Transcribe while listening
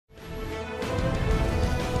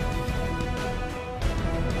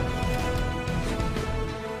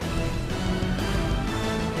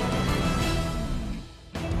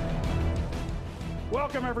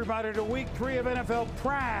Welcome, everybody, to Week 3 of NFL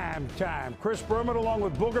Primetime. Chris Berman along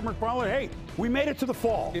with Booger McFarland. Hey, we made it to the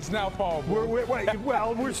fall. It's now fall.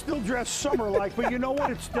 We're still dressed summer-like, but you know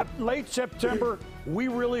what? It's late September. We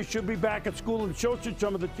really should be back at school and show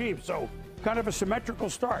some of the teams. So kind of a symmetrical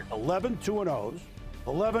start. 11 2-0s,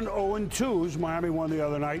 11 0-2s. Miami won the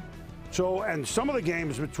other night. So, and some of the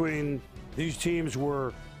games between these teams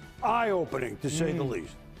were eye-opening, to say the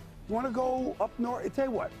least. You want to go up north? I tell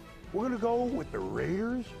you what. We're going to go with the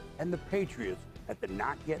Raiders and the Patriots at the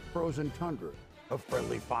not-yet-frozen tundra of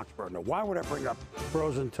friendly Foxborough. Now, why would I bring up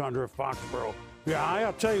frozen tundra of Foxborough? Yeah,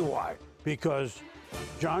 I'll tell you why. Because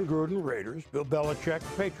John Gruden, Raiders, Bill Belichick,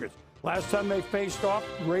 Patriots. Last time they faced off,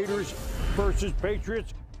 Raiders versus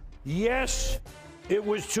Patriots, yes, it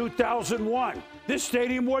was 2001. This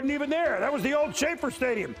stadium wasn't even there. That was the old Schaefer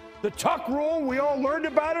Stadium. The tuck rule, we all learned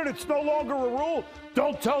about it. It's no longer a rule.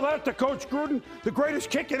 Don't tell that to Coach Gruden. The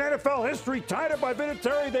greatest kick in NFL history, tied up by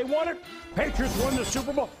Vinatieri. They won it. Patriots won the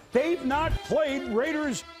Super Bowl. They've not played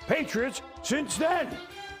Raiders-Patriots since then.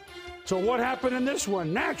 So what happened in this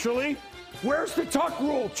one? Naturally, where's the tuck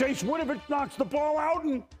rule? Chase Winovich knocks the ball out,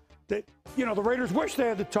 and the Raiders wish they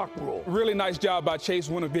had the tuck rule. Really nice job by Chase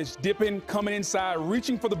Winovich, dipping, coming inside,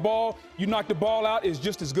 reaching for the ball. You knock the ball out, is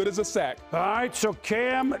just as good as a sack. All right, so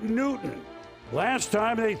Cam Newton. Last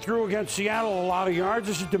time they threw against Seattle a lot of yards.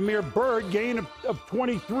 This is Demir Bird, gain of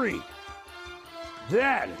 23.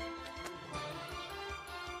 Then,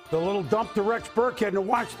 the little dump to Rex Burkhead. And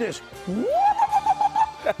watch this. You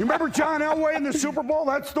remember John Elway in the Super Bowl?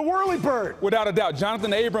 That's the whirly bird. Without a doubt.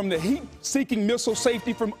 Jonathan Abram, the heat-seeking missile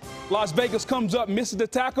safety from Las Vegas, comes up, misses the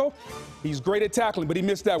tackle. He's great at tackling, but he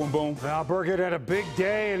missed that one, Boom. Well, Burkhead had a big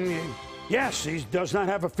day, and yes, he does not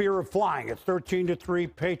have a fear of flying. It's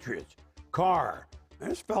 13-3 Patriots. Carr,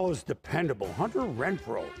 this fellow's dependable. Hunter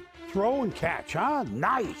Renfrow, throw and catch, huh?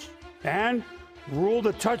 Nice. And ruled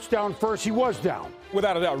a touchdown first. He was down.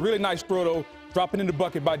 Without a doubt. Really nice throw, though, dropping in the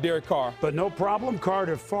bucket by Derek Carr. But no problem. Carr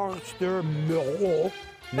to Foster Mille.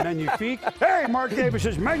 Magnifique. Hey, Mark Davis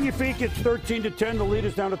says Magnifique. It's 13-10. The lead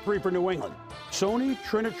is down to 3 for New England. Sony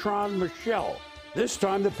Trinitron Michelle. This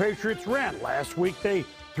time the Patriots ran. Last week they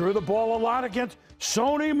threw the ball a lot against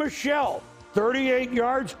Sony Michelle. 38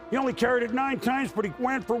 yards. He only carried it 9 times, but he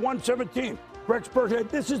went for 117. Rex Burkhead,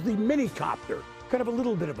 this is the mini copter. Kind of a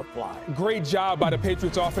little bit of a fly. Great job by the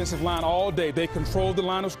Patriots offensive line all day. They controlled the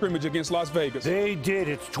line of scrimmage against Las Vegas. They did.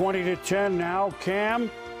 It's 20-10 now.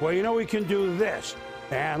 Cam, well, you know he can do this.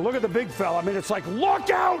 And look at the big fella. I mean, it's like look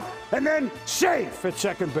out and then safe at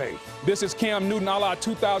second base. This is Cam Newton a la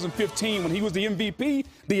 2015 when he was the MVP.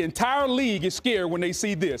 The entire league is scared when they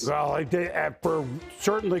see this. Well, for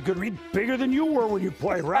certainly good read, bigger than you were when you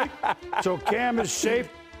played, right? So Cam is safe.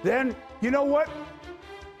 Then, you know what?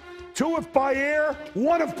 2 if by air,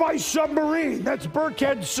 1 if by submarine. That's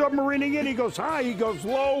Burkhead submarining in. He goes high, he goes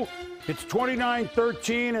low. It's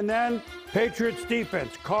 29-13, and then Patriots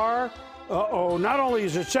defense. Carr. Not only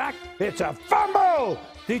is it a sack, it's a fumble!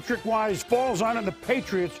 Dietrich Wise falls on it, and the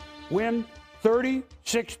Patriots win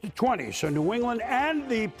 36-20. So New England and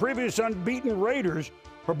the previous unbeaten Raiders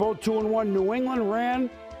are both 2-1. New England ran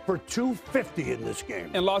for 250 in this game.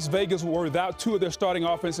 And Las Vegas were without 2 of their starting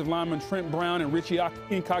offensive linemen, Trent Brown and Richie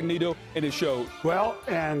Incognito, and it showed. Well,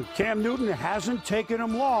 and Cam Newton hasn't taken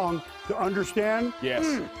him long to understand.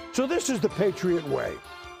 Yes. So this is the Patriot way.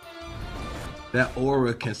 That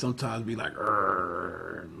aura can sometimes be like, you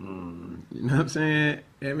know what I'm saying?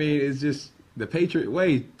 I mean, it's just the Patriot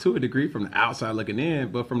way to a degree from the outside looking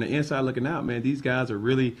in, but from the inside looking out, man, these guys are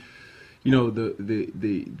really,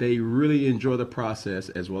 they really enjoy the process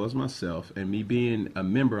as well as myself. And me being a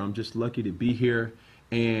member, I'm just lucky to be here.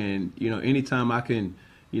 And, anytime I can,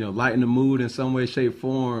 lighten the mood in some way, shape,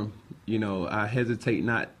 form, I hesitate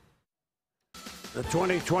not. The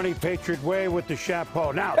 2020 Patriot way with the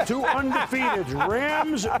chapeau. Now, 2 undefeateds,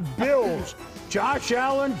 Rams, Bills. Josh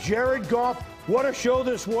Allen, Jared Goff. What a show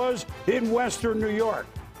this was in Western New York.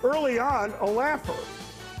 Early on, a laugher.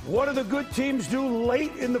 What do the good teams do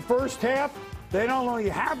late in the first half? They not only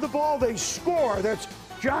have the ball, they score. That's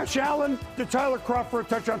Josh Allen to Tyler Kroft for a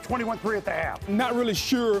touchdown, 21-3 at the half. Not really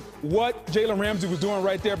sure what Jalen Ramsey was doing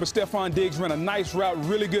right there, but Stephon Diggs ran a nice route,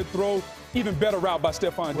 really good throw. Even better route by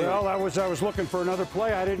Stephon Diggs. Well, I was looking for another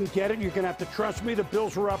play. I didn't get it. You're going to have to trust me. The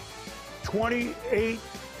Bills were up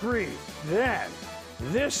 28-3. Then,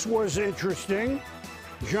 this was interesting.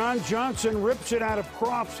 John Johnson rips it out of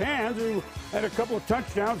Kroft's hands, who had a couple of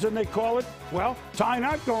touchdowns, and they call it, well, Ty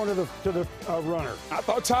not going to the runner. I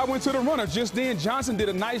thought Ty went to the runner. Just then, Johnson did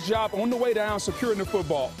a nice job on the way down securing the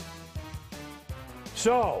football.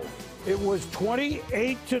 So, it was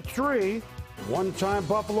 28-3. One-time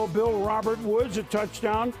Buffalo Bill Robert Woods, a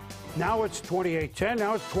touchdown. Now it's 28-10.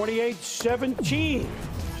 Now it's 28-17.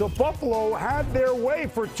 So Buffalo had their way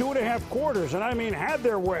for 2.5 quarters, and I mean had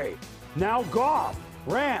their way. Now Goff,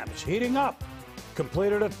 Rams heating up.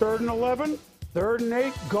 Completed a 3rd and 11, 3rd and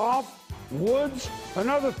 8. Goff, Woods,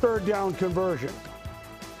 another 3rd down conversion.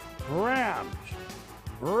 Rams,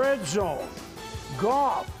 red zone.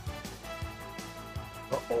 Goff.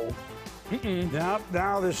 Uh-oh.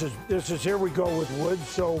 Now this is here we go with Woods,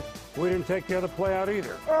 so we didn't take the other play out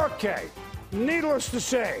either. Okay, needless to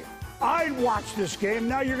say, I'd watch this game.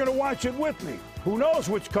 Now you're going to watch it with me. Who knows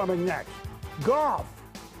what's coming next? Goff.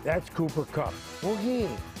 That's Cooper Kupp. Okay.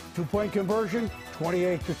 2-point conversion,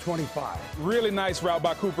 28-25. Really nice route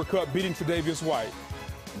by Cooper Kupp, beating Tre'Davious White.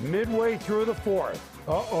 Midway through the 4th.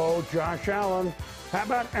 Uh-oh, Josh Allen. How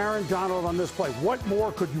about Aaron Donald on this play? What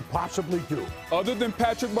more could you possibly do? Other than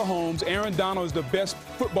Patrick Mahomes, Aaron Donald is the best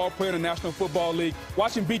football player in the National Football League.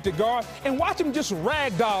 Watch him beat the guard and watch him just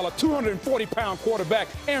ragdoll a 240-pound quarterback.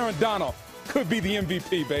 Aaron Donald could be the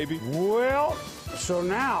MVP, baby. Well, so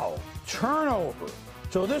now, turnover.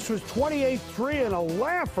 So this was 28-3 and a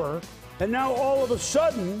laugher, and now all of a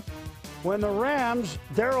sudden, when the Rams,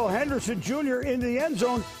 Darrell Henderson Jr. into the end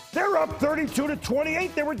zone, they're up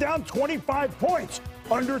 32-28. They were down 25 points,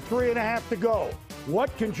 under 3.5 to go.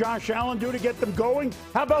 What can Josh Allen do to get them going?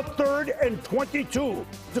 How about 3rd and 22?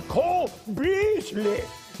 To Cole Beasley.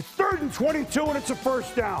 It's 3rd and 22, and it's a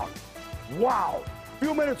 1st down. Wow. A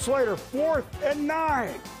few minutes later, 4th and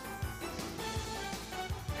 9.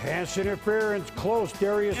 Pass interference, close.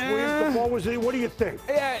 Darius Williams, the ball was in. What do you think?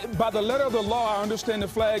 Yeah, by the letter of the law, I understand the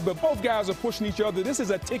flag, but both guys are pushing each other. This is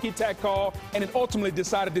a ticky-tack call, and it ultimately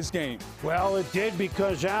decided this game. Well, it did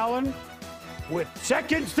because Allen, with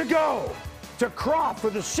seconds to go, to Croft for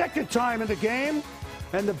the 2nd time in the game,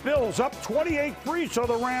 and the Bills up 28-3, so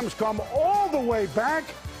the Rams come all the way back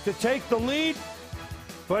to take the lead.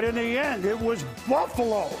 But in the end, it was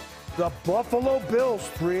Buffalo. The Buffalo Bills,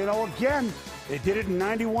 3-0 again. They did it in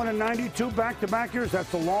 91 and 92 back-to-back years.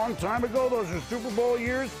 That's a long time ago. Those are Super Bowl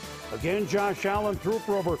years. Again, Josh Allen threw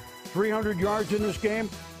for over 300 yards in this game.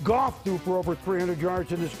 Goff threw for over 300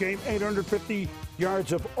 yards in this game. 850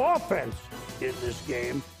 yards of offense in this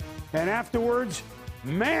game. And afterwards,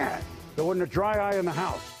 man, there wasn't a dry eye in the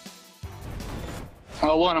house.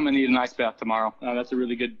 Well, one, I'm going to need a nice bath tomorrow. That's a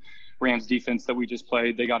really good Rams defense that we just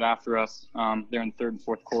played. They got after us there in the 3rd and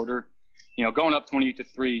 4th quarter. You know, going up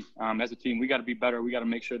 28-3 as a team, we got to be better. We got to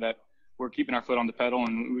make sure that we're keeping our foot on the pedal,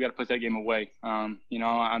 and we got to put that game away. You know,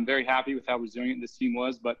 I'm very happy with how resilient this team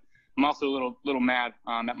was, but I'm also a little mad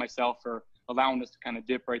at myself for allowing us to kind of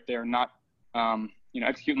dip right there, and not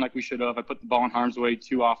executing like we should have. I put the ball in harm's way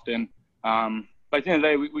too often. But at the end of the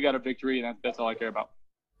day, we got a victory, and that's all I care about.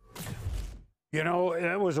 You know,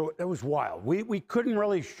 it was wild. We couldn't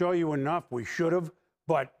really show you enough. We should have,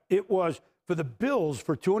 but it was for the Bills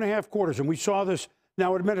for 2.5 quarters, and we saw this.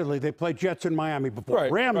 Now, admittedly, they played Jets in Miami before.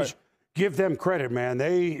 Right, Rams, right. Give them credit, man.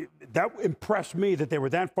 That impressed me that they were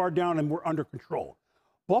that far down and were under control.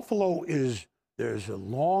 Buffalo there's a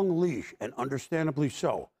long leash, and understandably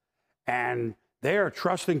so. And they are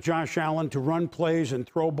trusting Josh Allen to run plays and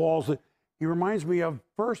throw balls. He reminds me of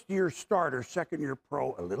first-year starter, second-year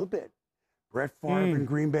pro a little bit. Brett Favre in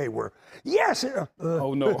Green Bay, where, yes.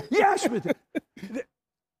 Oh, no. Yes.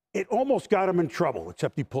 It almost got him in trouble,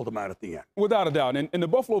 except he pulled him out at the end. Without a doubt. And the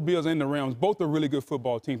Buffalo Bills and the Rams, both are really good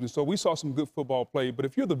football teams. And so we saw some good football play. But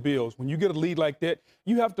if you're the Bills, when you get a lead like that,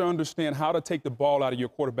 you have to understand how to take the ball out of your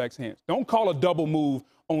quarterback's hands. Don't call a double move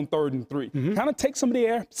on 3rd and 3. Kind of take some of the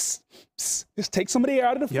air, just take some of the air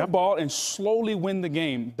out of the football and slowly win the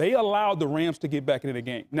game. They allowed the Rams to get back into the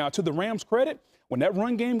game. Now, to the Rams' credit, when that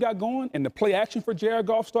run game got going and the play action for Jared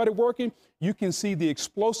Goff started working, you can see the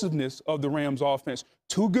explosiveness of the Rams offense.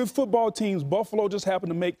 Two good football teams. Buffalo just happened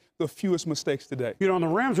to make the fewest mistakes today. You know, and the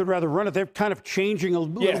Rams would rather run it. They're kind of changing a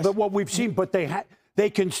little bit what we've seen, but they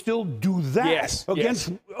can still do that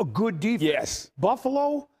against a good defense. Yes.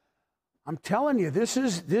 Buffalo, I'm telling you, this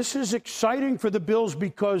is exciting for the Bills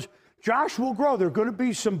because Josh will grow. There are going to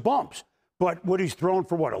be some bumps, but what he's thrown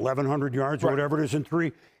for, 1,100 yards or whatever it is in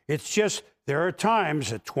 3, it's just there are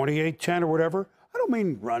times at 28-10 or whatever, I don't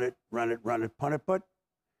mean run it, punt it, but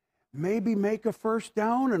maybe make a 1st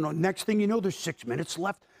down, and the next thing you know, there's 6 minutes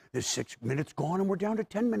left. There's 6 minutes gone, and we're down to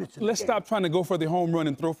 10 minutes. Let's stop trying to go for the home run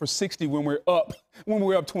and throw for 60 when we're up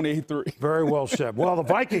 28-3. Very well said. Well, the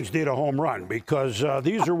Vikings need a home run because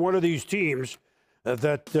these are one of these teams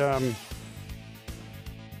that,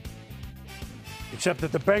 except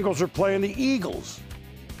that the Bengals are playing the Eagles.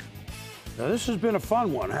 Now, this has been a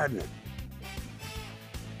fun one, hasn't it?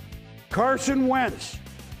 Carson Wentz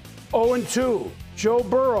 0-2. Joe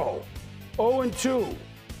Burrow, 0-2.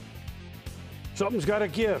 Something's got to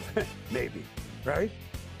give, maybe, right?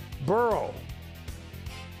 Burrow.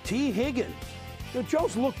 T. Higgins. You know,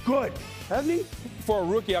 Joe's looked good, hasn't he? For a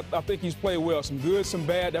rookie, I think he's played well. Some good, some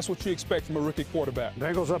bad. That's what you expect from a rookie quarterback.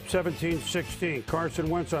 Bengals up 17-16. Carson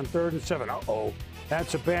Wentz on 3rd and 7. Uh-oh.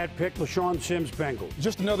 That's a bad pick. LaShawn Sims, Bengals.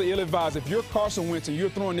 Just another ill-advised. If you're Carson Wentz and you're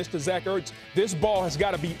throwing this to Zach Ertz, this ball has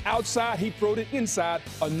got to be outside. He throwed it inside.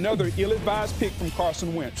 Another ill-advised pick from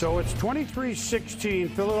Carson Wentz. So it's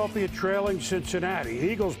 23-16. Philadelphia trailing Cincinnati.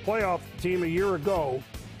 Eagles playoff team a year ago.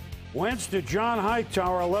 Wentz to John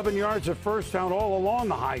Hightower, 11 yards of first down all along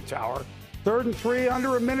the Hightower. 3rd and 3,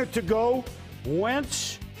 under a minute to go.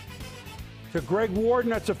 Wentz to Greg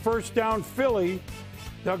Warden. That's a first down Philly.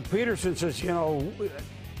 Doug Peterson says, you know,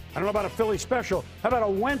 I don't know about a Philly special. How about a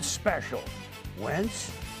Wentz special?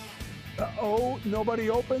 Wentz? Uh-oh, nobody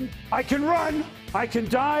open? I can run, I can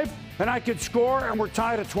dive, and I can score, and we're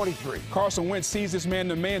tied at 23. Carson Wentz sees this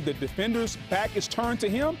man-to-man. The defender's back is turned to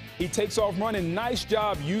him. He takes off running. Nice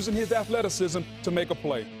job using his athleticism to make a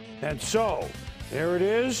play. And so, there it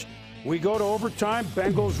is. We go to overtime.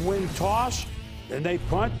 Bengals win toss. Then they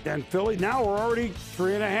punt, then Philly. Now we're already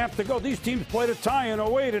 3.5 to go. These teams played a tie in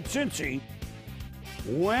 08 at Cincy.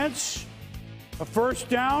 Wentz, a first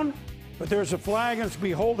down, but there's a flag and it's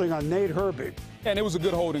be holding on Nate Herbig. And it was a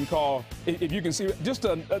good holding call. If you can see, just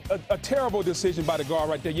a terrible decision by the guard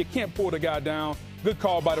right there. You can't pull the guy down. Good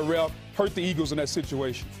call by the ref. Hurt the Eagles in that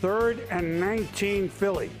situation. 3rd and 19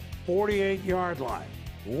 Philly, 48-yard line.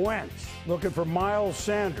 Wentz looking for Miles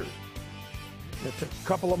Sanders. It's a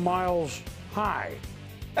couple of miles high.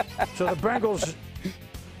 So the Bengals,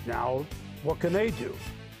 now, what can they do?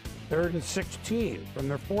 3rd and 16 from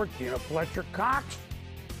their 14 of Fletcher Cox.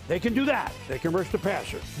 They can do that. They can rush the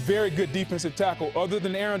passer. Very good defensive tackle. Other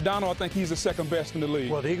than Aaron Donald, I think he's the second best in the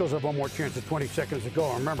league. Well, the Eagles have one more chance at 20 seconds to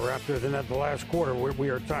go. Remember, after the last quarter, we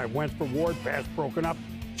are tied. Wentz for Ward, pass broken up.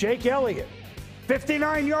 Jake Elliott,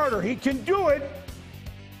 59-yarder. He can do it.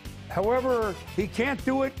 However, he can't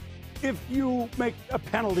do it if you make a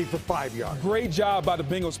penalty for 5 yards. Great job by the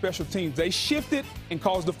Bengals special teams. They shifted and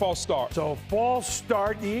caused a false start. So false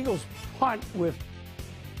start. The Eagles punt with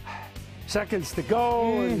seconds to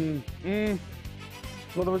go.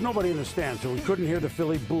 Well, there was nobody in the stands, so we couldn't hear the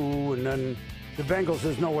Philly boo. And then the Bengals,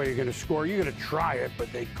 there's no way you're going to score. You're going to try it,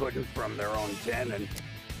 but they couldn't from their own 10. And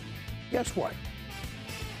guess what?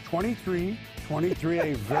 23,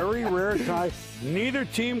 a very rare tie. Neither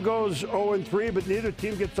team goes 0-3, but neither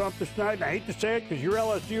team gets off the schneid. And I hate to say it because you're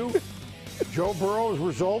LSU. Joe Burrow's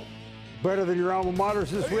result better than your alma maters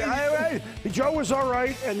this week. Joe was all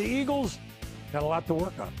right, and the Eagles got a lot to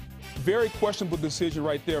work on. Very questionable decision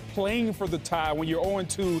right there, playing for the tie when you're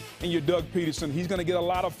 0-2 and you're Doug Peterson. He's going to get a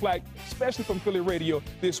lot of flack, especially from Philly radio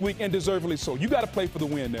this week, and deservedly so. You got to play for the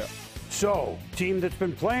win there. So, team that's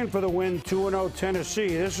been playing for the win, 2-0 Tennessee.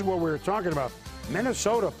 This is what we were talking about.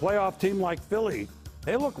 Minnesota, playoff team like Philly,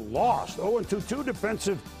 they look lost. 0-2, two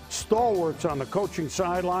defensive stalwarts on the coaching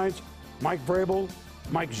sidelines. Mike Vrabel,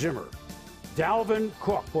 Mike Zimmer. Dalvin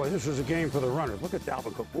Cook. Boy, this was a game for the runners. Look at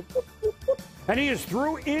Dalvin Cook. And he is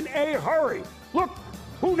through in a hurry. Look,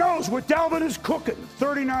 who knows what Dalvin is cooking.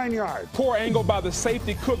 39 yards. Poor angle by the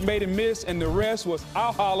safety. Cook made him miss, and the rest was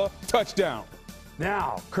I'll holla, touchdown.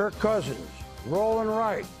 Now, Kirk Cousins, rolling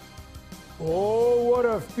right. Oh, what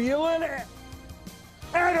a feeling.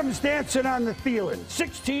 Adams dancing on the feeling.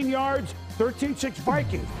 16 yards, 13-6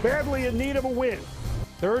 Vikings. Badly in need of a win.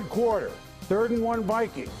 Third quarter, 3rd and 1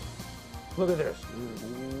 Vikings. Look at this.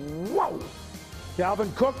 Whoa.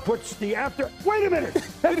 Dalvin Cook puts the after. Wait a minute.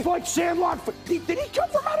 That's like Sandlot. Did he come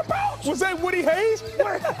from out of bounds? Was that Woody Hayes?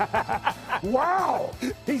 Wow.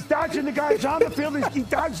 He's dodging the guys on the field. He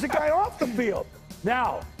dodged the guy off the field.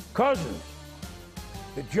 Now, Cousins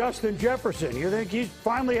to Justin Jefferson. You think he's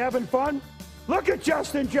finally having fun? Look at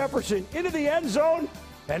Justin Jefferson into the end zone,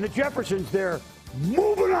 and the Jefferson's there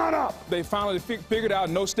moving on up. They finally figured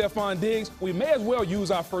out no Stephon Diggs. We may as well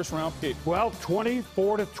use our first-round pick. Well,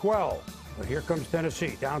 24-12. But here comes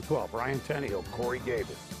Tennessee, down 12. Ryan Tannehill, Corey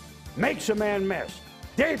Davis. Makes a man miss.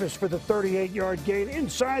 Davis for the 38-yard gain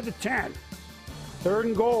inside the 10. 3rd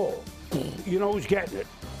and goal. You know who's getting it.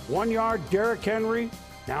 1 yard, Derrick Henry.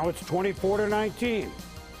 Now it's 24-19.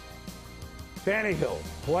 Tannehill,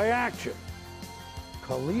 play action.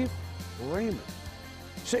 Khalif Raymond.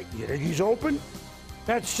 See, you think he's open?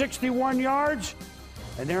 That's 61 yards,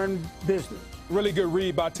 and they're in business. Really good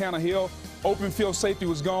read by Tannehill. Open field safety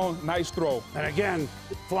was gone. Nice throw. And again,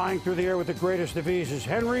 flying through the air with the greatest of ease is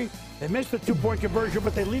Henry. They missed the 2-point conversion,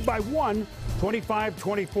 but they lead by 1,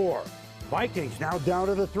 25-24. Vikings now down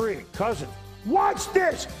to the 3. Cousins Watch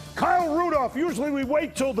this. Kyle Rudolph. Usually we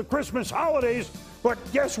wait till the Christmas holidays, but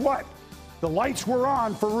guess what? The lights were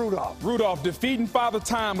on for Rudolph. Rudolph defeating Father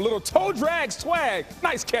Time. A little toe drag swag.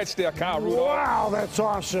 Nice catch there, Kyle Rudolph. Wow, that's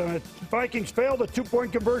awesome. Vikings failed a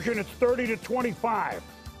two-point conversion. It's 30-25.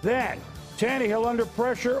 Then Tannehill under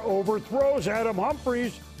pressure overthrows Adam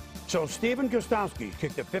Humphries. So Stephen Gostkowski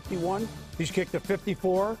kicked a 51. He's kicked a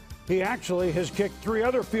 54. He actually has kicked 3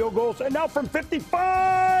 other field goals. And now from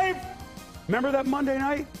 55. Remember that Monday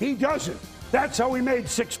night? He doesn't. That's how he made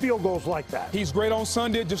 6 field goals like that. He's great on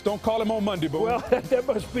Sunday. Just don't call him on Monday, boy. Well, that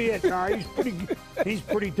must be it. No, he's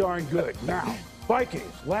pretty darn good. Now,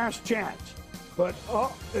 Vikings, last chance. But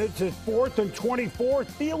it's a 4th and 24.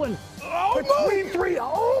 Thielen between 3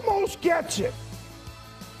 almost gets it.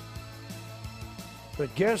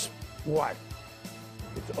 But guess what?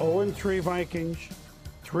 It's 0-3 Vikings,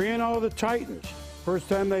 3-0 the Titans. First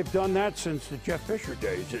time they've done that since the Jeff Fisher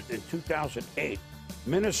days in 2008.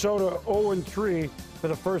 Minnesota 0-3 for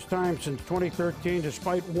the first time since 2013,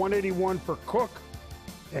 despite 181 for Cook.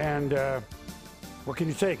 And what can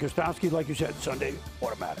you say? Gostkowski, like you said, Sunday,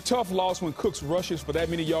 automatic. Tough loss when Cooks rushes for that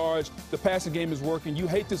many yards. The passing game is working. You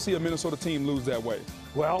hate to see a Minnesota team lose that way.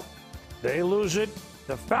 Well, they lose it.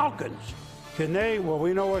 The Falcons, can they? Well,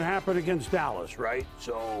 we know what happened against Dallas, right?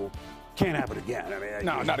 So can't happen again. I mean,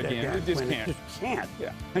 no, not again. It just can't. It just can't.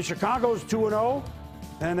 Yeah. And Chicago's 2-0.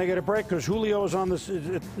 And they get a break because Julio's on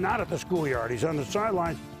not at the schoolyard. He's on the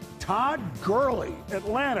sidelines. Todd Gurley,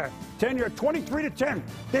 Atlanta, 23-10.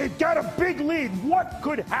 They've got a big lead. What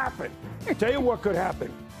could happen? I'll tell you what could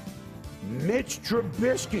happen. Mitch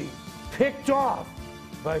Trubisky picked off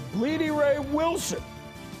by Bleedy Ray Wilson.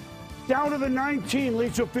 Down to the 19,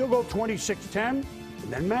 leads to a field goal, 26-10. And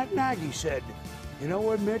then Matt Nagy said, you know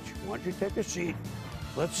what, Mitch? Why don't you take a seat?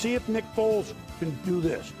 Let's see if Nick Foles can do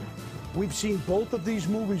this. We've seen both of these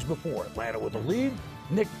movies before. Atlanta with a lead,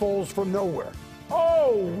 Nick Foles from nowhere.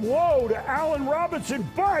 Oh, whoa, to Allen Robinson,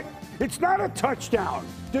 but it's not a touchdown.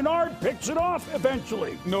 Denard picks it off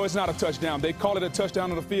eventually. No, it's not a touchdown. They called it a touchdown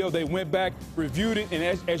on the field. They went back, reviewed it,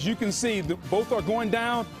 and as you can see, both are going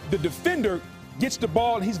down. The defender gets the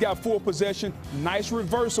ball, and he's got full possession. Nice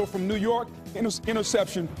reversal from New York.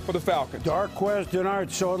 Interception for the Falcons. Darquez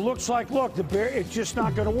Denard. So it looks like, look, the Bear, it's just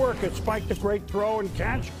not going to work. It spiked a great throw and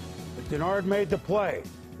catch. Denard made the play.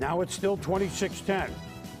 Now it's still 26-10.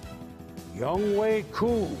 Younghoe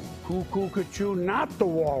Koo, Kachu, not the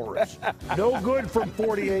Walrus. No good from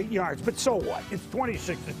 48 yards, but so what? It's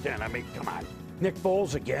 26-10. I mean, come on. Nick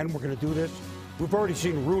Foles, again, we're going to do this. We've already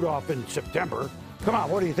seen Rudolph in September. Come on,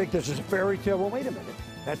 what do you think? This is a fairy tale? Well, wait a minute.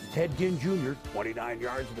 That's Ted Ginn Jr., 29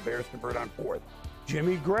 yards, and the Bears convert on 4th.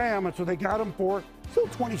 Jimmy Graham, that's what they got him for. Still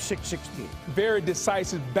 26-16. Very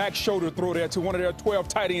decisive back shoulder throw there to one of their 12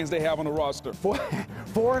 tight ends they have on the roster.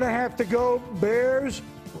 4.5 to go. Bears.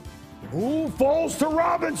 Ooh, falls to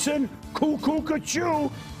Robinson.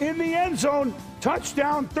 Kachu in the end zone.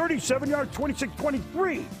 Touchdown, 37 yards,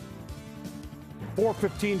 26-23.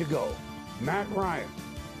 4:15 to go. Matt Ryan.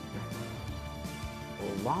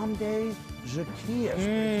 Olamide Zaccheaus.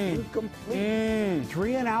 Incomplete.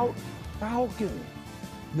 3 and out. Falcons.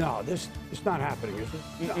 No, this is not happening, is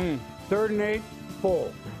it? No. 3rd and 8,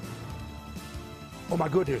 full. Oh, my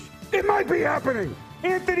goodness. It might be happening.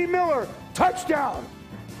 Anthony Miller, touchdown.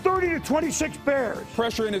 30-26 Bears.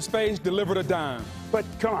 Pressure in his face, delivered a dime. But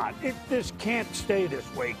come on, this can't stay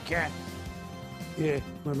this way, can't. Yeah,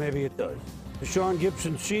 well, maybe it does. Deshaun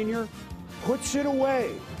Gibson Sr. puts it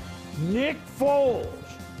away. Nick Foles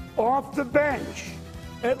off the bench.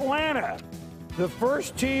 Atlanta, the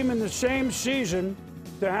first team in the same season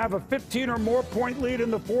to have a 15 or more point lead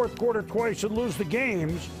in the 4th quarter twice and lose the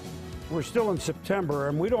games. We're still in September,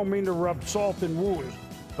 and we don't mean to rub salt in wounds,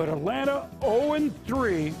 but Atlanta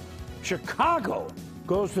 0-3. Chicago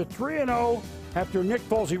goes to 3-0 after Nick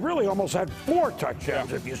Foles. He really almost had 4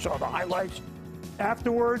 touchdowns if you saw the highlights.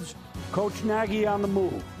 Afterwards, Coach Nagy on the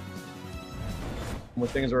move. When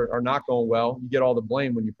things are not going well, you get all the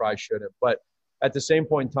blame when you probably shouldn't. But at the same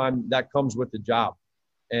point in time, that comes with the job.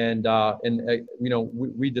 And you know,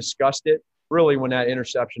 we discussed it. Really, when that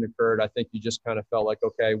interception occurred, I think you just kind of felt like,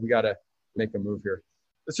 okay, we got to make a move here.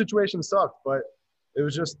 The situation sucked, but it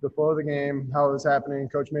was just the flow of the game, how it was happening.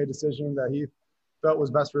 Coach made a decision that he felt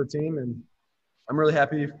was best for the team, and I'm really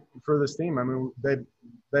happy for this team. I mean,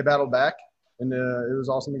 they battled back, and it was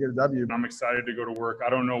awesome to get a W. I'm excited to go to work. I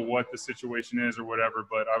don't know what the situation is or whatever,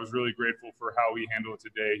 but I was really grateful for how he handled it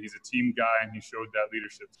today. He's a team guy, and he showed that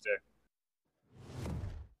leadership today.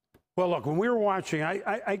 Well, look, when we were watching,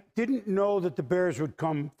 I didn't know that the Bears would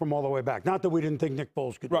come from all the way back. Not that we didn't think Nick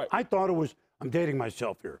Foles could. Right. I thought it was, I'm dating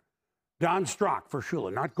myself here, Don Strock for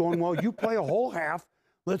Shula. Not going well. You play a whole half.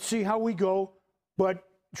 Let's see how we go. But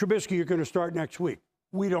Trubisky, you're going to start next week.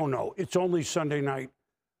 We don't know. It's only Sunday night.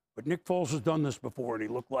 But Nick Foles has done this before, and he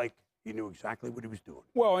looked like he knew exactly what he was doing.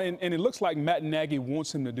 Well, and it looks like Matt Nagy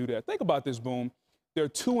wants him to do that. Think about this, Boom. They're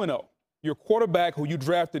 2-0. Your quarterback, who you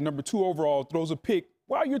drafted number 2 overall, throws a pick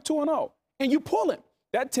while you're 2-0, and you pull him.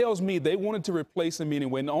 That tells me they wanted to replace him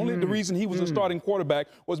anyway. And only the reason he was a starting quarterback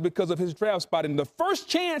was because of his draft spot. And the first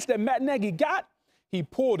chance that Matt Nagy got, he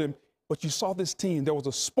pulled him. But you saw this team. There was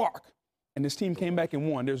a spark. And this team came back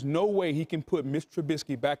and won. There's no way he can put Mr.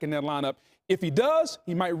 Trubisky back in that lineup. If he does,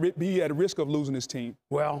 he might be at risk of losing his team.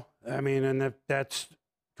 Well, I mean, and that's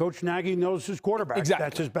Coach Nagy knows his quarterback. Exactly.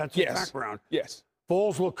 That's his background. Yes.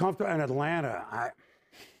 Foles look comfortable. And Atlanta,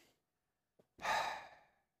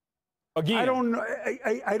 Again,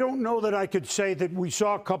 I don't know that I could say that we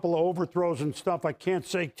saw a couple of overthrows and stuff. I can't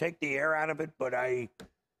say take the air out of it, but I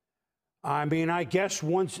mean, I guess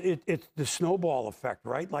once it's the snowball effect,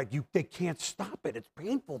 right? Like they can't stop it. It's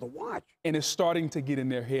painful to watch. And it's starting to get in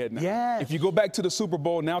their head now. Yes. If you go back to the Super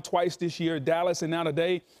Bowl now twice this year, Dallas and now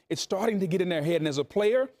today, it's starting to get in their head. And as a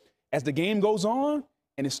player, as the game goes on,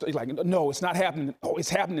 and it's like, no, it's not happening. Oh, it's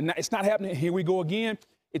happening. It's not happening. Here we go again.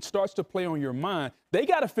 It starts to play on your mind. They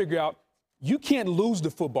got to figure out you can't lose the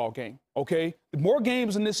football game, okay? More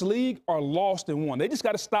games in this league are lost than won. They just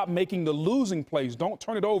got to stop making the losing plays. Don't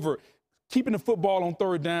turn it over. Keeping the football on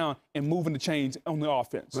third down and moving the chains on the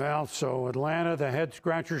offense. Well, so Atlanta, the head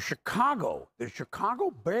scratcher. Chicago, the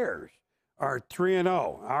Chicago Bears are 3-0.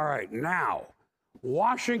 All right, now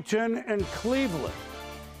Washington and Cleveland.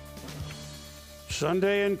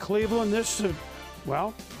 Sunday in Cleveland, this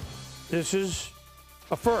is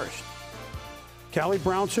a first. Callie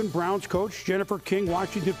Brownson, Browns coach, Jennifer King,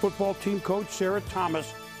 Washington football team coach, Sarah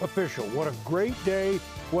Thomas, official. What a great day.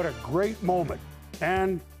 What a great moment.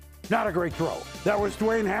 And not a great throw. That was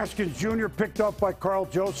Dwayne Haskins Jr. picked up by Carl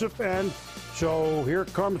Joseph. And so here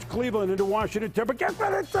comes Cleveland into Washington. But guess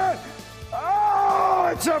what it said?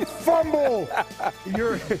 Oh, it's a fumble.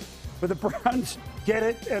 But the Browns get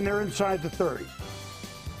it, and they're inside the 30.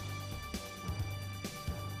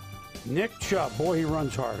 Nick Chubb, boy, he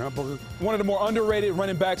runs hard, huh? One of the more underrated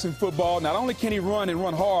running backs in football. Not only can he run and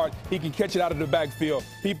run hard, he can catch it out of the backfield.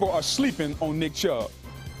 People are sleeping on Nick Chubb.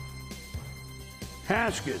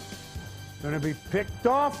 Haskins going to be picked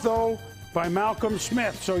off, though, by Malcolm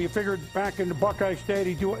Smith. So you figured back in the Buckeye State,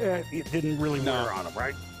 it didn't really wear on him,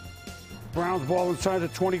 right? Browns ball inside the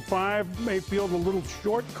 25. Mayfield a little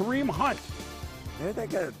short. Kareem Hunt. They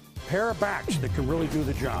got a pair of backs that can really do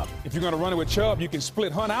the job. If you're going to run it with Chubb, you can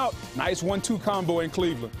split Hunt out. Nice 1-2 combo in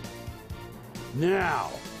Cleveland.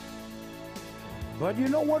 Now, but you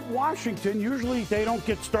know what? Washington, usually they don't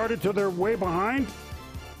get started till they're way behind.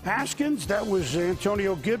 Haskins, that was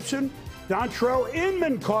Antonio Gibson. Dontrell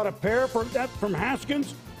Inman caught a pair from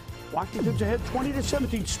Haskins. Washington's ahead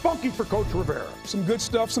 20-17. Spunky for Coach Rivera. Some good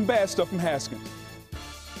stuff, some bad stuff from Haskins.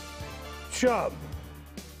 Chubb.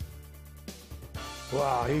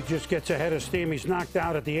 Wow, he just gets ahead of steam. He's knocked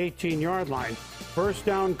out at the 18-yard line. First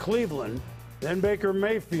down, Cleveland. Then Baker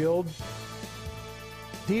Mayfield,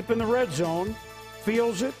 deep in the red zone,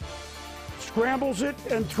 feels it, scrambles it,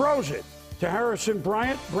 and throws it to Harrison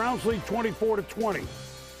Bryant. Browns lead 24-20.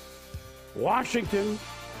 Washington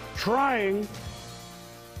trying,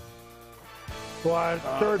 but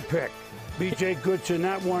third pick. B.J. Goodson,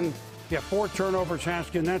 that one, 4 turnovers,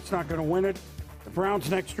 Haskins. That's not going to win it. The Browns'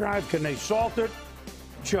 next drive, can they salt it?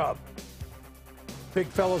 Chubb. Big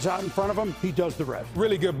fella's out in front of him. He does the rest.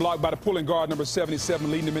 Really good block by the pulling guard, number 77,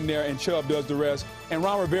 leading him in there, and Chubb does the rest. And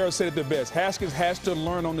Ron Rivera said it the best. Haskins has to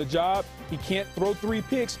learn on the job. He can't throw 3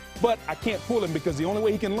 picks, but I can't pull him because the only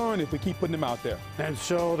way he can learn is if we keep putting him out there. And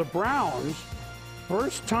so the Browns,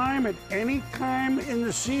 first time at any time in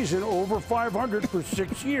the season over 500 for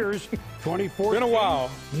 6 years, 2014. Been a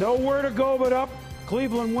while. Nowhere to go but up.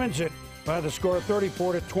 Cleveland wins it by the score of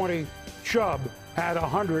 34-20. Chubb had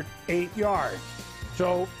 108 yards.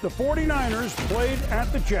 So the 49ers played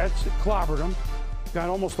at the Jets, clobbered them, got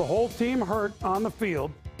almost the whole team hurt on the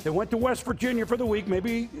field. They went to West Virginia for the week.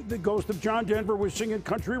 Maybe the ghost of John Denver was singing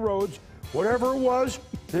Country Roads. Whatever it was,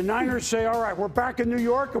 the Niners say, all right, we're back in New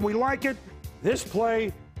York and we like it. This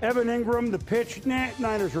play, Evan Ingram, the pitch,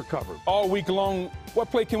 Niners recovered. All week long,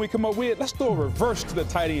 what play can we come up with? Let's throw a reverse to the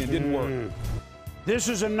tight end. Didn't work. This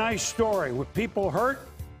is a nice story with people hurt.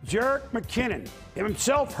 Jerick McKinnon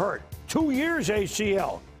himself hurt. 2 years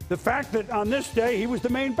ACL. the fact that on this day he was the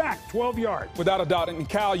main back, 12 yards. Without a doubt. And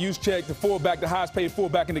Kyle Juszczyk, the fullback, the highest paid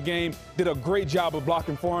fullback in the game, did a great job of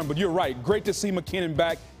blocking for him. But you're right. Great to see McKinnon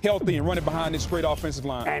back healthy and running behind this great offensive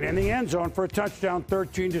line. And in the end zone for a touchdown,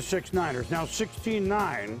 13-6 Niners. Now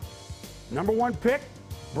 16-9. Number 1 pick,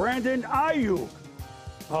 Brandon Ayuk.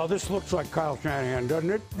 Oh, this looks like Kyle Shanahan, doesn't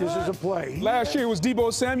it? This is a play. Last year it was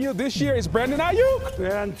Deebo Samuel. This year it's Brandon Ayuk.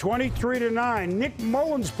 And 23-9. Nick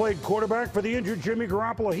Mullins played quarterback for the injured Jimmy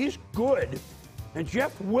Garoppolo. He's good. And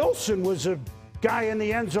Jeff Wilson was a guy in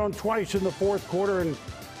the end zone twice in the fourth quarter. And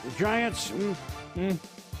the Giants,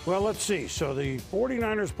 well, let's see. So the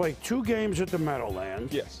 49ers play 2 games at the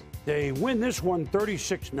Meadowlands. Yes. They win this one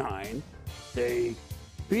 36-9. They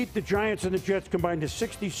beat the Giants and the Jets combined to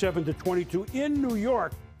 67-22 in New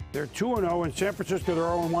York. They're 2-0. In San Francisco, they're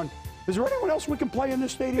 0-1. Is there anyone else we can play in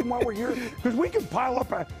this stadium while we're here? Because we can pile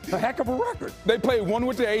up a heck of a record. They played one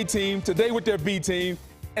with their A team, today with their B team,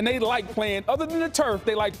 and they like playing, other than the turf,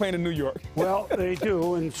 they like playing in New York. Well, they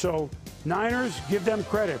do, and so Niners, give them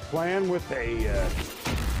credit, playing with a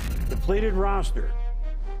depleted roster.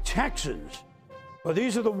 Texans, well,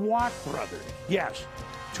 these are the Watt brothers. Yes,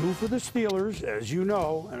 2 for the Steelers, as you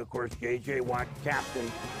know, and of course, J.J. Watt,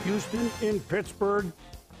 captain. Houston in Pittsburgh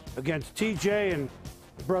against T.J. and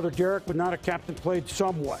brother Derek, but not a captain, played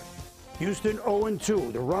somewhat. Houston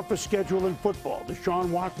 0-2, the roughest schedule in football. Deshaun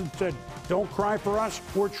Watson said, don't cry for us,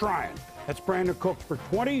 we're trying. That's Brandon Cooks for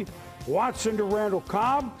 20. Watson to Randall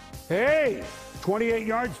Cobb. Hey, 28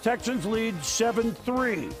 yards, Texans lead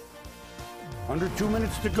 7-3. Under 2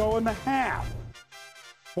 minutes to go in the half.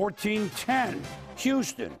 14-10,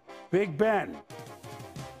 Houston, Big Ben.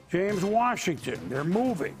 James Washington, they're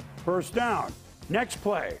moving. First down. Next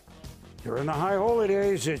play. During the high holy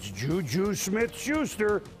days, it's Juju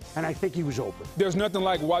Smith-Schuster, and I think he was open. There's nothing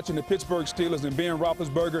like watching the Pittsburgh Steelers and Ben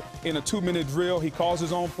Roethlisberger in a 2-minute drill. He calls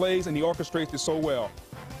his own plays, and he orchestrates it so well.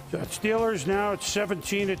 So Steelers now at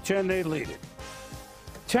 17-10, they lead it.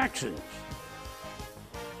 Texans.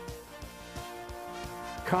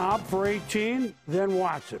 Cobb for 18, then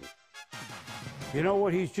Watson. You know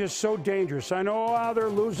what? He's just so dangerous. I know how they're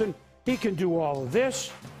losing. He can do all of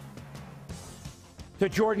this. To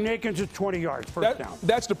Jordan Akins at 20 yards, first down.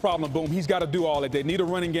 That's the problem, Boom. He's got to do all that. They need a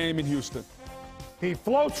running game in Houston. He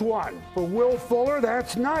floats one for Will Fuller.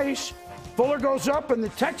 That's nice. Fuller goes up, and the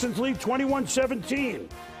Texans lead 21-17.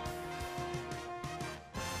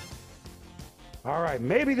 All right,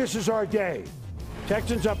 maybe this is our day.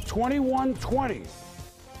 Texans up 21-20.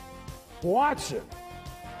 Watson.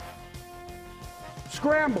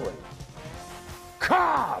 Scrambling.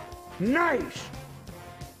 Cobb. Nice.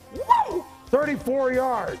 Woo! 34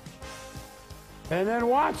 yards. And then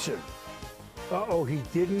Watson. Uh-oh, he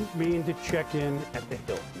didn't mean to check in at the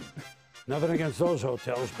Hilton. Nothing against those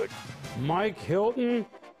hotels, but Mike Hilton,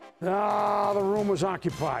 the room was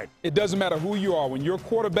occupied. It doesn't matter who you are. When you're a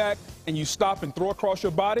quarterback and you stop and throw across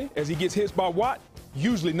your body as he gets hit by Watt,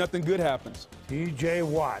 usually nothing good happens. T.J.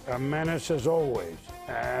 Watt, a menace as always.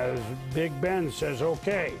 As Big Ben says,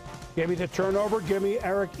 okay, give me the turnover, give me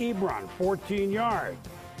Eric Ebron, 14 yards.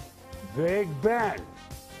 Big Ben,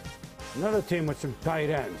 another team with some tight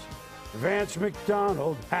ends. Vance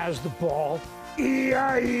McDonald has the ball.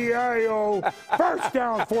 E-I-E-I-O. First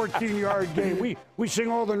down, 14-yard game. We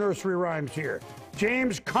sing all the nursery rhymes here.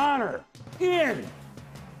 James Conner in.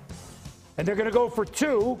 And they're going to go for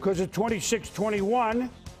 2 because it's 26-21.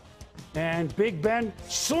 And Big Ben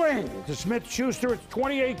sling to Smith-Schuster. It's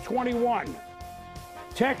 28-21.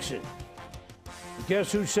 Texans.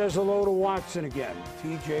 Guess who says hello to Watson again?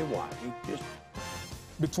 T.J. Watt.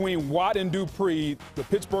 Between Watt and Dupree, the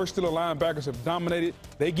Pittsburgh Steelers linebackers have dominated.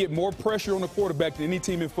 They get more pressure on the quarterback than any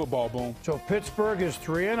team in football, Boom. So Pittsburgh is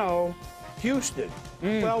 3-0. Houston.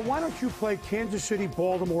 Well, why don't you play Kansas City,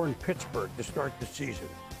 Baltimore, and Pittsburgh to start the season?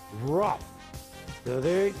 Rough.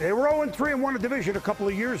 They were 0-3 and won a division a couple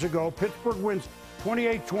of years ago. Pittsburgh wins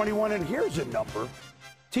 28-21, and here's a number.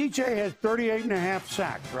 TJ has 38.5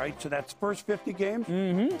 sacks, right? So that's first 50 games?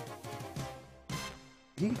 Mm-hmm.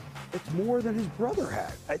 It's more than his brother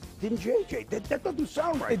had. Didn't JJ? That doesn't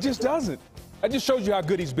sound right. It just doesn't. That just shows you how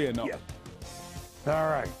good he's been, though. Yeah. All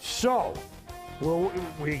right. So,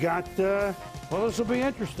 we got, well, this will be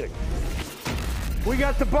interesting. We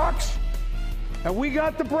got the Bucks, and we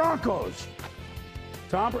got the Broncos.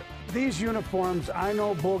 Tom, these uniforms, I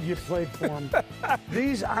know, Boog, you played for them.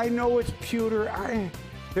 These, I know it's pewter.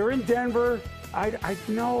 They're in Denver. I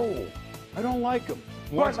know. I don't like them.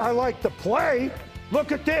 But I like the play.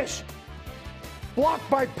 Look at this. Blocked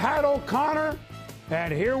by Pat O'Connor.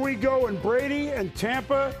 And here we go. And Brady and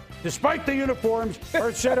Tampa, despite the uniforms,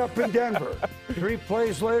 are set up in Denver. 3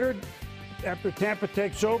 plays later, after Tampa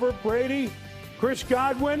takes over. Brady, Chris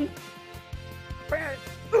Godwin,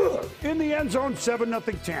 in the end zone,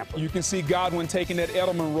 7-0 Tampa. You can see Godwin taking that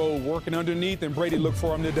Edelman role, working underneath, and Brady looked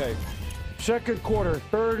for him today. Second quarter,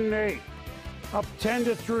 3rd and 8, up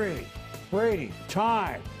 10-3. Brady,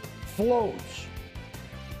 time, floats.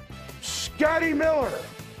 Scotty Miller,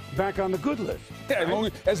 back on the good list. Yeah,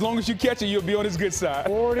 as long as you catch it, you'll be on his good side.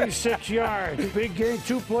 46 yards, big gain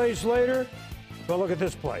 2 plays later. But look at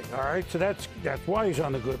this play, all right? So that's why he's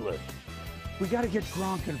on the good list. We got to get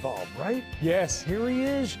Gronk involved, right? Yes. Here he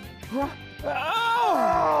is. Gronk.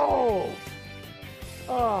 Oh!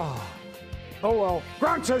 Oh, well.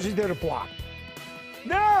 Gronk says he's there to block.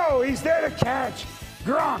 No, he's there to catch.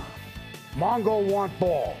 Gronk. Mongo want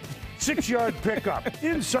ball. 6-yard pickup.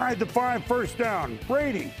 Inside the 5, first down.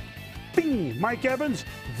 Brady. Bing. Mike Evans.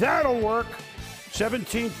 That'll work.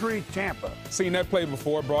 17-3 Tampa. Seen that play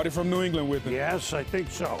before. Brought it from New England with him. Yes, I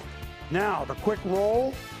think so. Now, the quick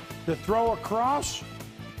roll. The throw across.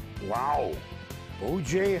 Wow.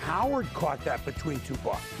 O.J. Howard caught that between 2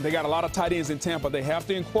 bucks. They got a lot of tight ends in Tampa. They have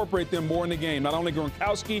to incorporate them more in the game. Not only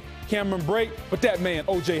Gronkowski, Cameron Brate, but that man,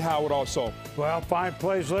 O.J. Howard also. Well, 5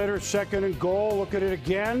 plays later, 2nd and goal. Look at it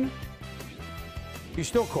again. He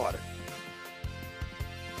still caught it.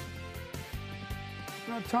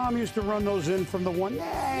 You know, Tom used to run those in from the 1.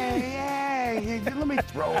 Hey, let me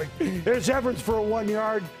throw it. There's Evans for a 1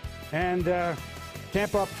 yard, and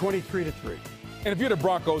Tampa up 23-3. And if you're the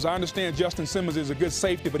Broncos, I understand Justin Simmons is a good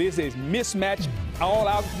safety, but it's a mismatch all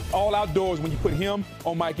outdoors when you put him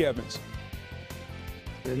on Mike Evans.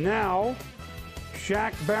 And now,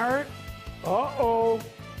 Shaq Barrett. Uh-oh.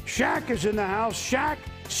 Shaq is in the house. Shaq,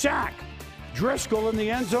 sack. Driscoll in the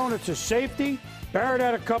end zone. It's a safety. Barrett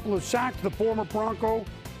had a couple of sacks, the former Bronco.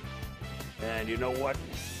 And you know what?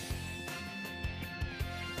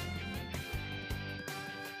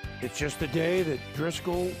 It's just a day that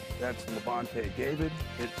Driscoll, that's Levante David,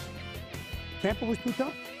 Tampa was too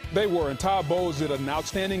tough. They were, and Todd Bowles did an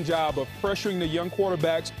outstanding job of pressuring the young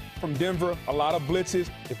quarterbacks from Denver, a lot of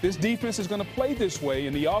blitzes. If this defense is going to play this way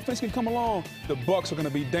and the offense can come along, the Bucs are going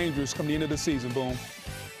to be dangerous come the end of the season, Boom.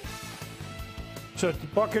 So the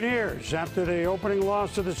Buccaneers, after the opening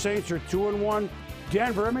loss to the Saints, are 2-1.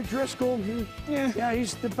 Denver, I mean, Driscoll, yeah,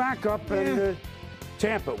 he's the backup. Yeah. And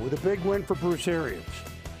Tampa with a big win for Bruce Arians.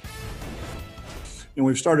 And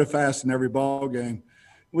we've started fast in every ball game.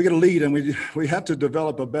 We get a lead, and we have to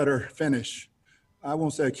develop a better finish. I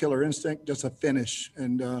won't say a killer instinct, just a finish.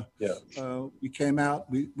 And we came out,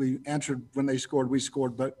 we answered when they scored, we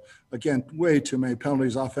scored. But again, way too many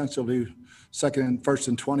penalties offensively. 2nd and 1st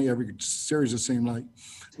and 20 every series, it seemed like.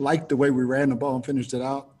 Liked the way we ran the ball and finished it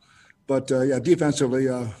out. But defensively,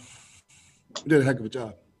 we did a heck of a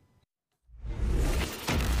job.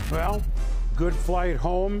 Well, good flight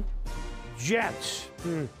home. Jets.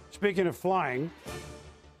 Speaking of flying,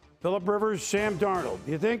 Phillip Rivers, Sam Darnold.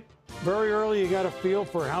 Do you think very early you got a feel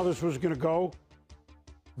for how this was going to go?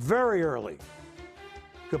 Very early.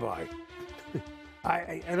 Goodbye.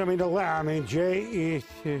 I don't mean to laugh. I mean,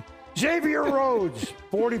 Xavier Rhodes,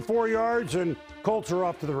 44 yards, and Colts are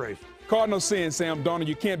off to the races. Cardinals saying, Sam Darnold,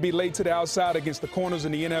 you can't be late to the outside against the corners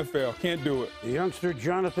in the NFL. Can't do it. The youngster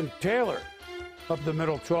Jonathan Taylor up the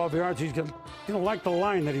middle, 12 yards. He's going to like the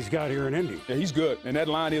line that he's got here in Indy. Yeah, he's good, and that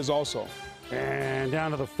line is also. And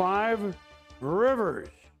down to the 5, Rivers,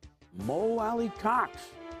 Mo Alley Cox.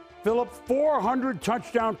 Phillip, 400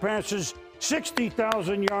 touchdown passes,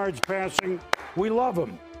 60,000 yards passing. We love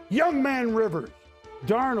him. Young man Rivers,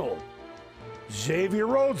 Darnold, Xavier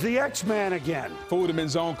Rhodes, the X-Man again. Fooled him in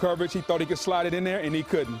zone coverage. He thought he could slide it in there, and he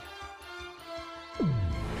couldn't.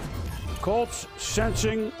 Colts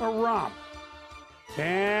sensing a romp.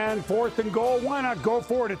 And 4th and goal. Why not go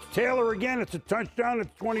for it? It's Taylor again. It's a touchdown.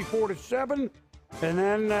 It's 24-7. And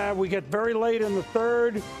then we get very late in the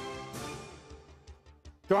 3rd.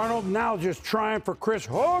 Darnold now just trying for Chris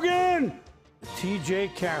Hogan.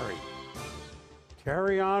 TJ Carey.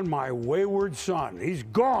 Carry on, my wayward son. He's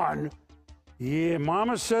gone. Yeah,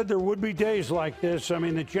 Mama said there would be days like this. I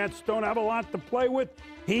mean, the Jets don't have a lot to play with.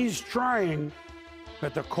 He's trying.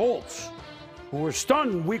 But the Colts, who were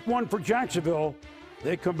stunned week 1 for Jacksonville,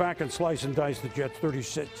 they come back and slice and dice the Jets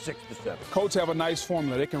 36-7. Colts have a nice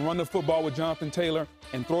formula. They can run the football with Jonathan Taylor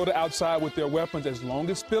and throw it outside with their weapons. As long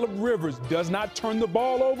as Phillip Rivers does not turn the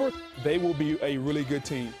ball over, they will be a really good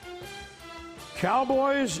team.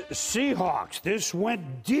 Cowboys, Seahawks. This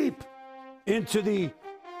went deep into the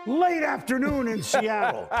late afternoon in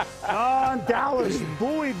Seattle. Dallas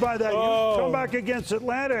buoyed by that. Come back against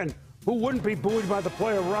Atlanta, and who wouldn't be buoyed by the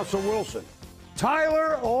play of Russell Wilson?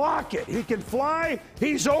 Tyler Lockett. He can fly.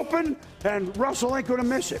 He's open. And Russell ain't going to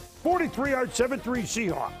miss it. 43-yard, 7-3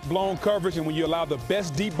 Seahawks. Blown coverage, and when you allow the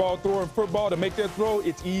best deep ball thrower in football to make that throw,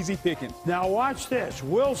 it's easy pickings. Now watch this.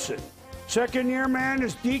 Wilson, second-year man,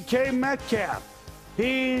 is DK Metcalf.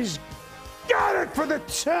 He's got it for the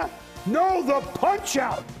the punch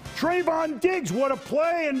out. Trayvon Diggs, what a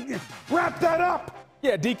play, and wrap that up.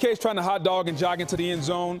 Yeah, DK's trying to hot dog and jog into the end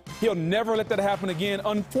zone. He'll never let that happen again.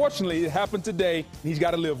 Unfortunately, it happened today, and he's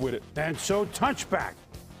got to live with it. And so touchback.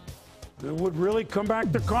 It would really come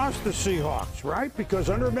back to cost the Seahawks, right? Because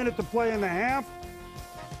under a minute to play in the half,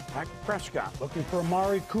 Dak Prescott looking for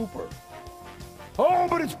Amari Cooper. Oh,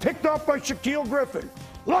 but it's picked off by Shaquille Griffin.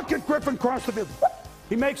 Look at Griffin cross the field.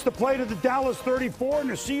 He makes the play to the Dallas 34, and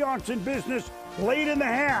the Seahawks in business late in the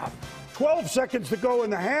half. 12 seconds to go in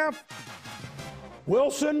the half.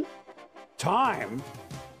 Wilson, time.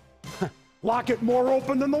 Lockett more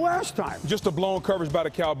open than the last time. Just a blown coverage by the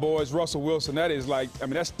Cowboys. Russell Wilson, that is like,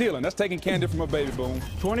 that's stealing. That's taking candy from a baby, Boom.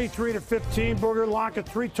 23-15, Booger Lockett,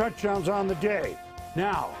 3 touchdowns on the day.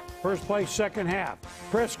 Now, first play, second half.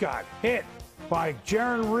 Prescott hit by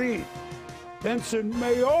Jaron Reed. Benson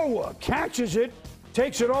Mayowa catches it,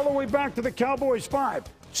 takes it all the way back to the Cowboys 5.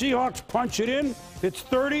 Seahawks punch it in. It's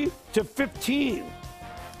 30-15.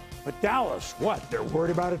 But Dallas, what? They're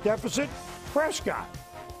worried about a deficit? Prescott.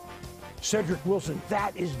 Cedric Wilson,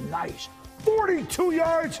 that is nice. 42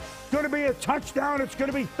 yards, going to be a touchdown. It's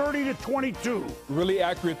going to be 30-22. Really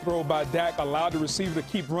accurate throw by Dak, allowed the receiver to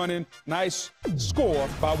keep running. Nice score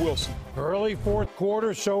by Wilson. Early fourth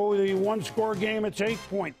quarter, so the one-score game, it's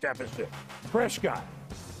 8-point deficit. Prescott,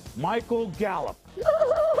 Michael Gallup.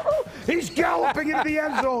 He's galloping into the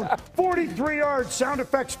end zone. 43 yards. Sound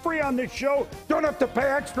effects free on this show. Don't have to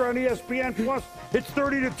pay extra on ESPN Plus. It's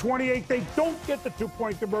 30-28. They don't get the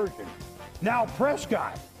 2-point conversion. Now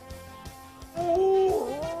Prescott.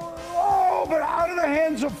 Oh, but out of the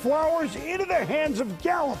hands of Flowers, into the hands of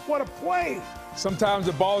Gallup. What a play. Sometimes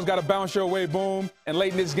the ball's got to bounce your way, Boom. And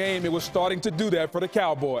late in this game, it was starting to do that for the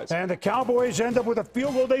Cowboys. And the Cowboys end up with a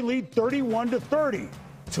field goal. They lead 31-30.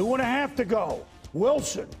 2.5 to go.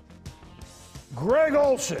 Wilson. Greg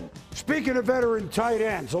Olsen. Speaking of veteran tight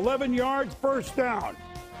ends, 11 yards, first down.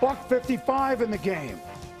 $155 in the game.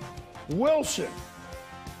 Wilson.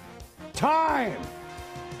 Time.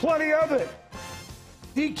 Plenty of it.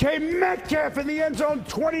 DK Metcalf in the end zone,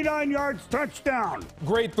 29 yards, touchdown.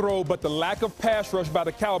 Great throw, but the lack of pass rush by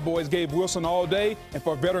the Cowboys gave Wilson all day, and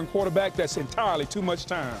for a veteran quarterback, that's entirely too much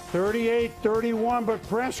time. 38-31, but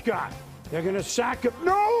Prescott, they're going to sack him.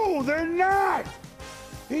 No, they're not.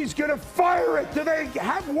 He's going to fire it. Do they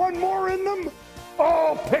have one more in them?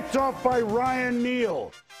 Oh, picked off by Ryan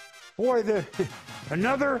Neal. Boy,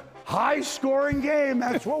 another high-scoring game.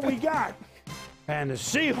 That's what we got. And the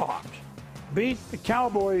Seahawks beat the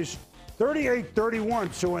Cowboys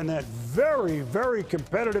 38-31. So in that very, very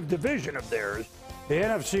competitive division of theirs, the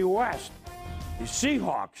NFC West, the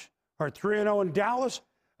Seahawks are 3-0 in Dallas,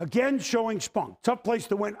 again showing spunk. Tough place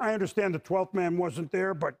to win. I understand the 12th man wasn't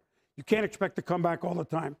there, but you can't expect to come back all the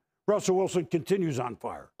time. Russell Wilson continues on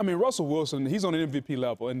fire. Russell Wilson, he's on an MVP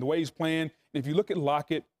level, and the way he's playing, if you look at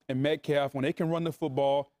Lockett and Metcalf, when they can run the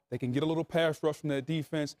football, they can get a little pass rush from that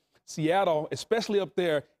defense. Seattle, especially up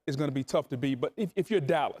there, is going to be tough to beat. But if you're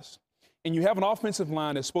Dallas and you have an offensive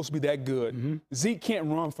line that's supposed to be that good, Zeke can't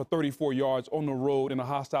run for 34 yards on the road in a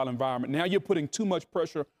hostile environment. Now you're putting too much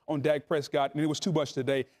pressure on Dak Prescott, and it was too much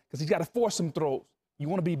today because he's got to force some throws. You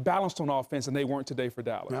want to be balanced on offense, and they weren't today for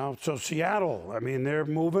Dallas. Now, so Seattle, they're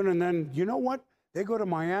moving, and then you know what? They go to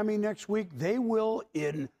Miami next week. They will,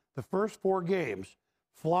 in the first 4 games,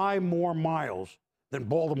 fly more miles than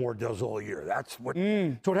Baltimore does all year. That's what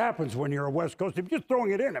happens when you're a West Coast. If you're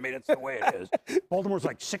throwing it in, it's the way it is. Baltimore's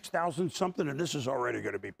like 6,000 something, and this is already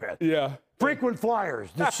going to be passed. Yeah. Frequent flyers,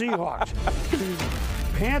 the Seahawks,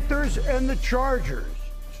 Panthers, and the Chargers.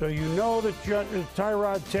 So you know that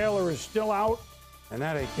Tyrod Taylor is still out, and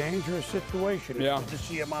that's a dangerous situation. Yeah. It's good to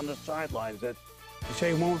see him on the sidelines. They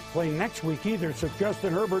say he won't play next week either. So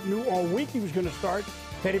Justin Herbert knew all week he was going to start.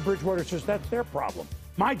 Teddy Bridgewater says that's their problem.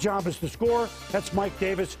 My job is to score. That's Mike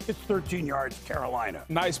Davis. It's 13 yards, Carolina.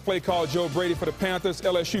 Nice play call, Joe Brady, for the Panthers.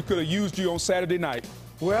 LSU could have used you on Saturday night.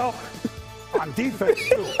 Well, on defense,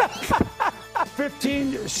 too.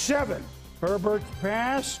 15-7. Herbert's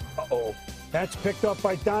pass. Uh-oh. That's picked up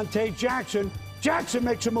by Dante Jackson. Jackson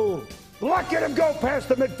makes a move. Look at him go past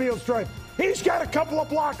the midfield stripe. He's got a couple of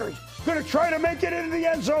blockers. Going to try to make it into the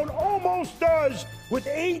end zone. Almost does with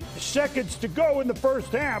 8 seconds to go in the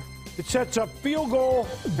first half. It sets up field goal,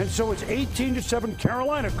 and so it's 18-7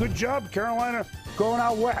 Carolina. Good job, Carolina, going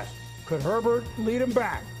out west. Could Herbert lead him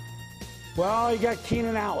back? Well, you got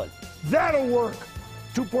Keenan Allen. That'll work.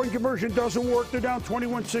 Two-point conversion doesn't work. They're down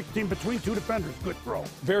 21-16 between two defenders. Good throw.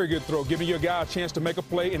 Very good throw, giving your guy a chance to make a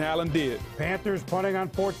play, and Allen did. Panthers punting on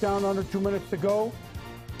 4th down, under 2 minutes to go.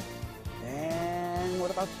 And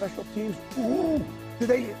what about special teams? Ooh, do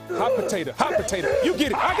they? Hot potato, hot potato. You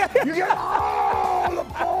get it. I got it. You get it. Oh, the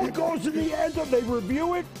ball goes to the end of. They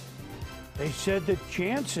review it. They said that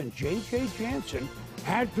Jansen, J.J. Jansen,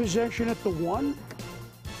 had possession at the 1.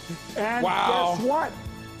 And wow. Guess what?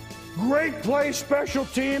 Great play, special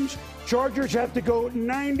teams. Chargers have to go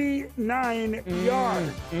 99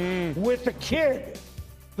 yards with the kid,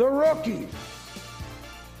 the rookie.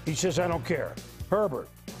 He says, I don't care. Herbert,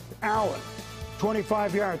 Allen,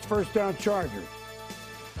 25 yards, 1st down Chargers.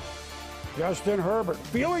 Justin Herbert,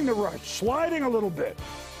 feeling the rush, sliding a little bit.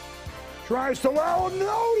 Tries to lateral.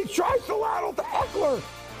 No, he tries to lateral to Eckler.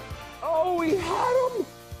 Oh, he had him.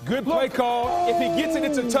 Good play call. If he gets it,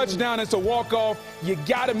 it's a touchdown. It's a walk-off. You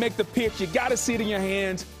got to make the pitch. You got to see it in your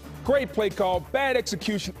hands. Great play call. Bad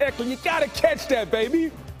execution. Eckler, you got to catch that,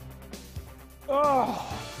 baby.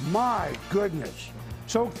 Oh, my goodness.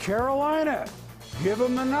 So Carolina, give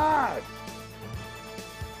him the nod.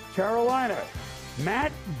 Carolina,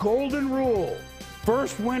 Matt Golden Rule.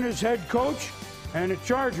 First win as head coach. And the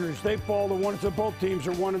Chargers, they fall to 1. So both teams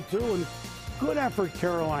are 1 and 2. And good effort,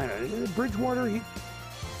 Carolina. Bridgewater,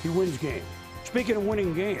 he wins games. Speaking of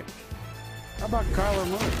winning games, how about Kyler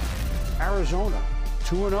Murray? Arizona,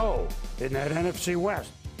 2-0 in that NFC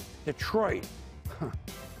West. Detroit.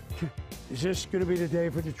 Is this going to be the day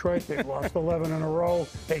for Detroit? They've lost 11 in a row.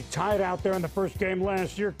 They tied out there in the first game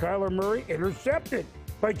last year. Kyler Murray intercepted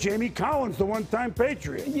by Jamie Collins, the one-time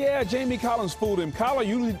Patriot. Yeah, Jamie Collins fooled him. Kyler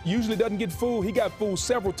usually doesn't get fooled. He got fooled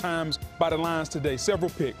several times by the Lions today, several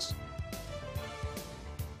picks.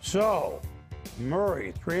 So,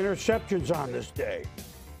 Murray, 3 interceptions on this day.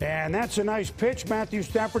 And that's a nice pitch. Matthew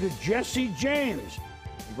Stafford to Jesse James.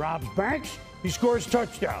 He robs banks. He scores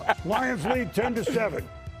touchdowns. Lions lead 10-7.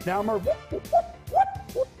 Now Murray.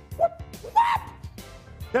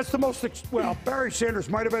 That's the most, well, Barry Sanders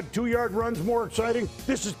might have had 2-yard runs more exciting.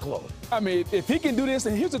 This is close. I mean, if he can do this,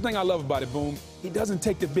 and here's the thing I love about it, Boom. He doesn't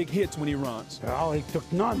take the big hits when he runs. Well, he took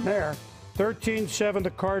none there. 13-7,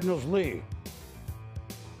 the Cardinals lead.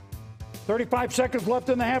 35 seconds left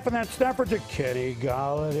in the half, and that's Stafford to Kenny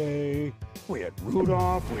Galladay. We had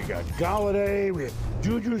Rudolph, we got Galladay, we had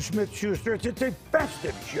Juju Smith-Schuster. It's a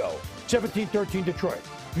festive show. 17-13 Detroit.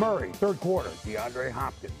 Murray, 3rd quarter. DeAndre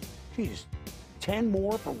Hopkins. Jeez, 10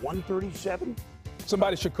 more for 137?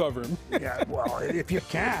 Somebody should cover him. Yeah, well, if you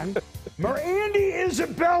can. Andy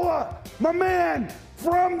Isabella, my man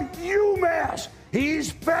from UMass.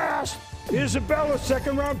 He's fast. Isabella,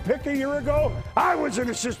 2nd-round pick a year ago. I was an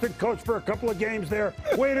assistant coach for a couple of games there.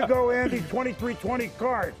 Way to go, Andy. 23-20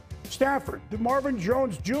 Cards. Stafford to Marvin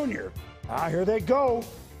Jones Jr. Here they go.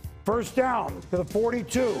 1st down to the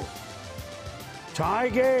 42. Tie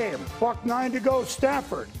game. Buck 9 to go.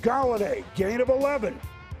 Stafford. Galladay. Gain of 11.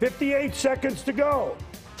 58 seconds to go.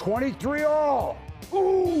 23 all.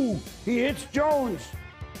 Ooh, he hits Jones.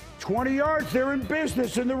 20 yards. They're in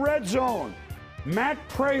business in the red zone. Matt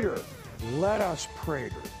Prater. Let us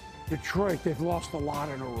Prater. Detroit, they've lost a lot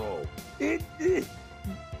in a row. It's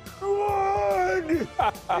good.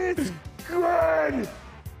 It's good.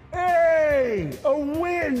 Hey, a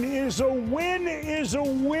win is a win is a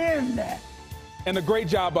win. And a great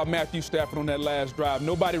job by Matthew Stafford on that last drive.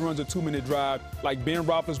 Nobody runs a 2-minute drive like Ben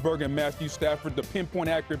Roethlisberger and Matthew Stafford. The pinpoint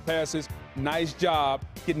accurate passes. Nice job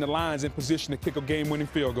getting the Lions in position to kick a game-winning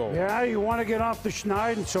field goal. Yeah, you want to get off the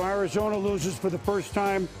schneid, and so Arizona loses for the first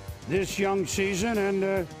time this young season,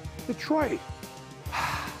 and Detroit,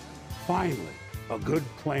 finally, a good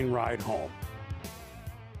plane ride home.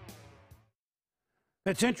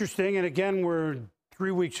 It's interesting, and again, we're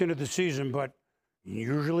 3 weeks into the season, but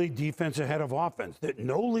usually defense ahead of offense. That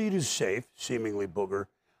no lead is safe, seemingly, Booger.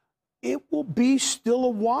 It will be still a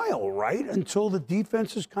while, right, until the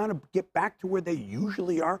defenses kind of get back to where they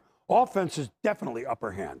usually are. Offense is definitely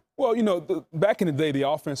upper hand. Well, you know, back in the day, the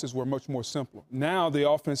offenses were much more simple. Now the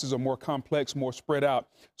offenses are more complex, more spread out.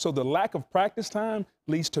 So the lack of practice time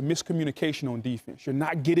leads to miscommunication on defense. You're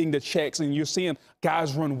not getting the checks, and you're seeing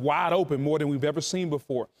guys run wide open more than we've ever seen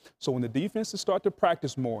before. So when the defenses start to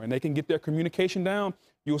practice more and they can get their communication down,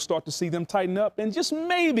 you'll start to see them tighten up, and just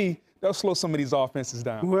maybe they'll slow some of these offenses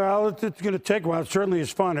down. Well, it's going to take a while. It certainly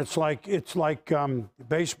is fun. It's like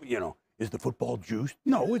baseball, you know. Is the football juiced?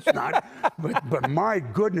 No, it's not. but my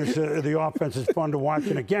goodness, the offense is fun to watch.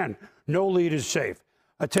 And again, no lead is safe.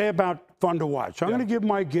 I tell you about fun to watch. I'm going to give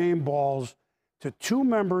my game balls to two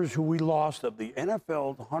members who we lost of the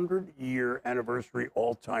NFL 100-year anniversary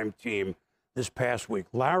all-time team this past week.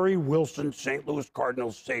 Larry Wilson, St. Louis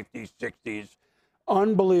Cardinals safety, 60s.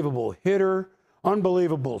 Unbelievable hitter,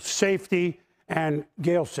 unbelievable safety, and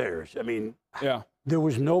Gale Sayers. I mean, Yeah. there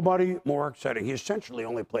was nobody more exciting. He essentially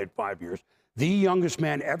only played 5 years. The youngest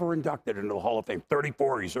man ever inducted into the Hall of Fame.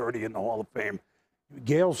 34, he's already in the Hall of Fame.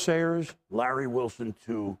 Gale Sayers, Larry Wilson,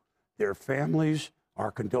 to their families,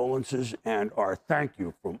 our condolences and our thank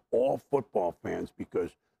you from all football fans,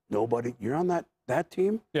 because nobody, you're on that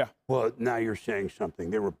team? Yeah. Well, now you're saying something.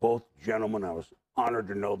 They were both gentlemen. I was honored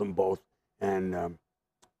to know them both, and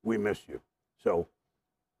we miss you. So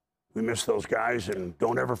we miss those guys, and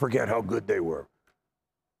don't ever forget how good they were.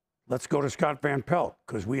 Let's go to Scott Van Pelt,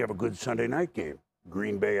 because we have a good Sunday night game.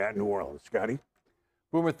 Green Bay at New Orleans. Scotty?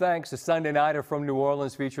 Boomer, thanks. A Sunday nighter from New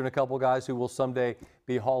Orleans featuring a couple guys who will someday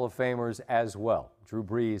be Hall of Famers as well. Drew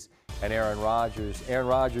Brees and Aaron Rodgers. Aaron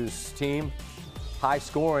Rodgers' team, high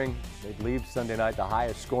scoring. They'd leave Sunday night the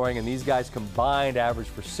highest scoring, and these guys combined average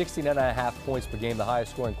for 69.5 points per game, the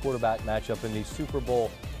highest scoring quarterback matchup in the Super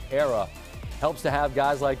Bowl era. Helps to have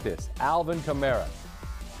guys like this. Alvin Kamara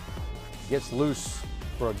gets loose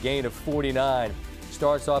for a gain of 49.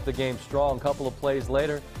 Starts off the game strong. Couple of plays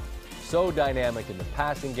later, so dynamic in the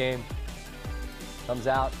passing game. Comes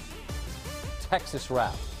out, Texas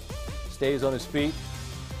route. Stays on his feet,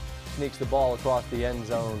 sneaks the ball across the end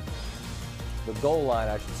zone, the goal line,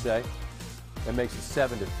 I should say, and makes it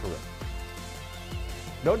 7-3.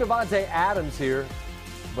 No Devontae Adams here,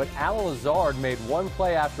 but Alan Lazard made one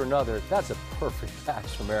play after another. That's a perfect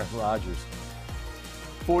pass from Aaron Rodgers.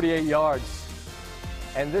 48 yards.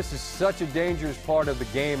 And this is such a dangerous part of the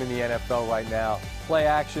game in the NFL right now. Play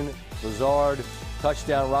action, Lazard,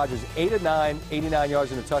 touchdown. Rodgers 8 of 9, 89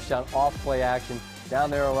 yards and a touchdown off play action. Down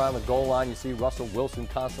there around the goal line, you see Russell Wilson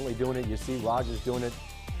constantly doing it. You see Rodgers doing it.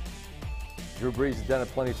 Drew Brees has done it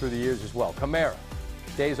plenty through the years as well. Kamara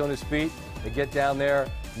stays on his feet. They get down there,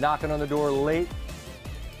 knocking on the door late.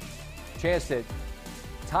 Chance to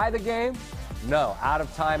tie the game? No. Out of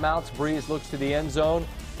timeouts, Brees looks to the end zone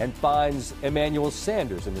and finds Emmanuel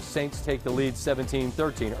Sanders, and the Saints take the lead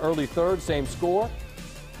 17-13. Early third, same score.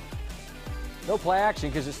 No play action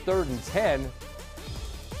because it's 3rd and 10,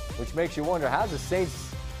 which makes you wonder, how does the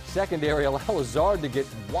Saints secondary allow Lazard to get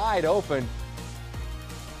wide open?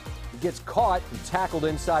 He gets caught and tackled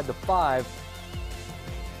inside the 5.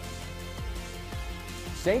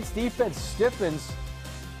 Saints defense stiffens.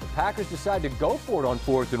 The Packers decide to go for it on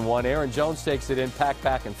 4th and 1. Aaron Jones takes it in,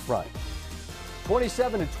 pack in front.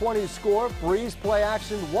 27-20 score. Brees play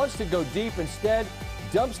action, wants to go deep instead,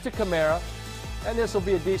 dumps to Kamara, and this will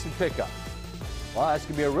be a decent pickup. Well, this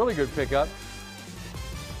could be a really good pickup.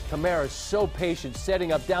 Kamara is so patient,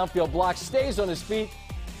 setting up downfield blocks, stays on his feet,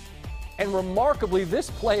 and remarkably, this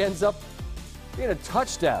play ends up being a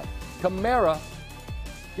touchdown. Kamara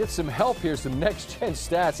gets some help here, some next-gen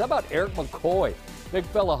stats. How about Eric McCoy? Big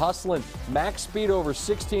fella hustling. Max speed over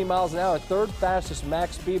 16 miles an hour. 3rd fastest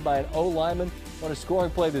max speed by an O-lineman on a scoring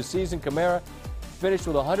play this season. Kamara finished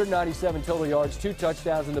with 197 total yards, 2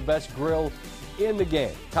 touchdowns, and the best grill in the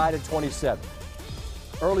game. Tied at 27.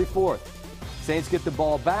 Early 4th. Saints get the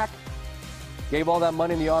ball back. Gave all that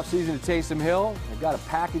money in the offseason to Taysom Hill. They've got a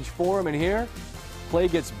package for him in here. Play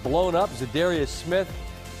gets blown up. Zadarius Smith.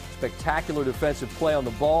 Spectacular defensive play on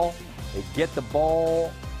the ball. They get the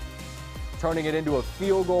ball, turning it into a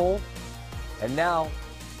field goal. And now,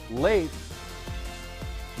 late,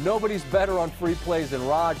 nobody's better on free plays than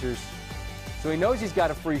Rodgers. So he knows he's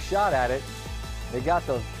got a free shot at it. They got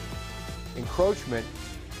the encroachment.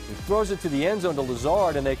 He throws it to the end zone to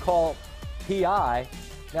Lazard, and they call PI.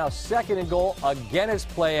 Now 2nd and goal. Again, it's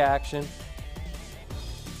play action.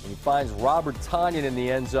 And he finds Robert Tonyan in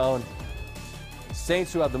the end zone. The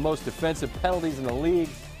Saints, who have the most defensive penalties in the league,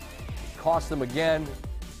 cost them again.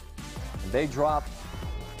 And they drop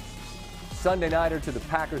Sunday nighter to the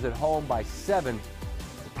Packers at home by 7.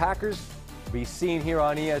 The Packers be seen here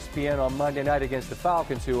on ESPN on Monday night against the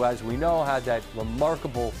Falcons, who, as we know, had that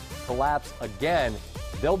remarkable collapse again.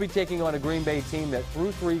 They'll be taking on a Green Bay team that,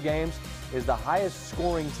 through 3 games, is the highest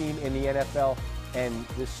scoring team in the NFL. And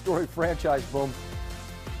this storied franchise, Boom,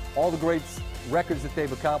 all the great records that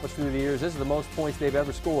they've accomplished through the years, this is the most points they've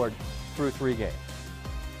ever scored through 3 games.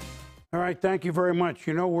 All right, thank you very much.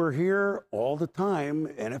 You know, we're here all the time,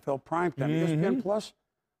 NFL Primetime. ESPN Plus,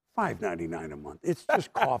 $5.99 a month. It's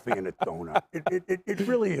just coffee and a donut. It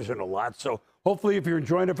really isn't a lot. So hopefully, if you're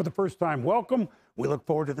enjoying it for the first time, welcome. We look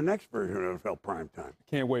forward to the next version of NFL Primetime.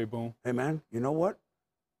 Can't wait, Boom. Hey, man, you know what?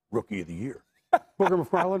 Rookie of the Year. Booger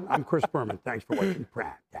McFarland, I'm Chris Berman. Thanks for watching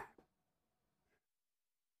Primetime.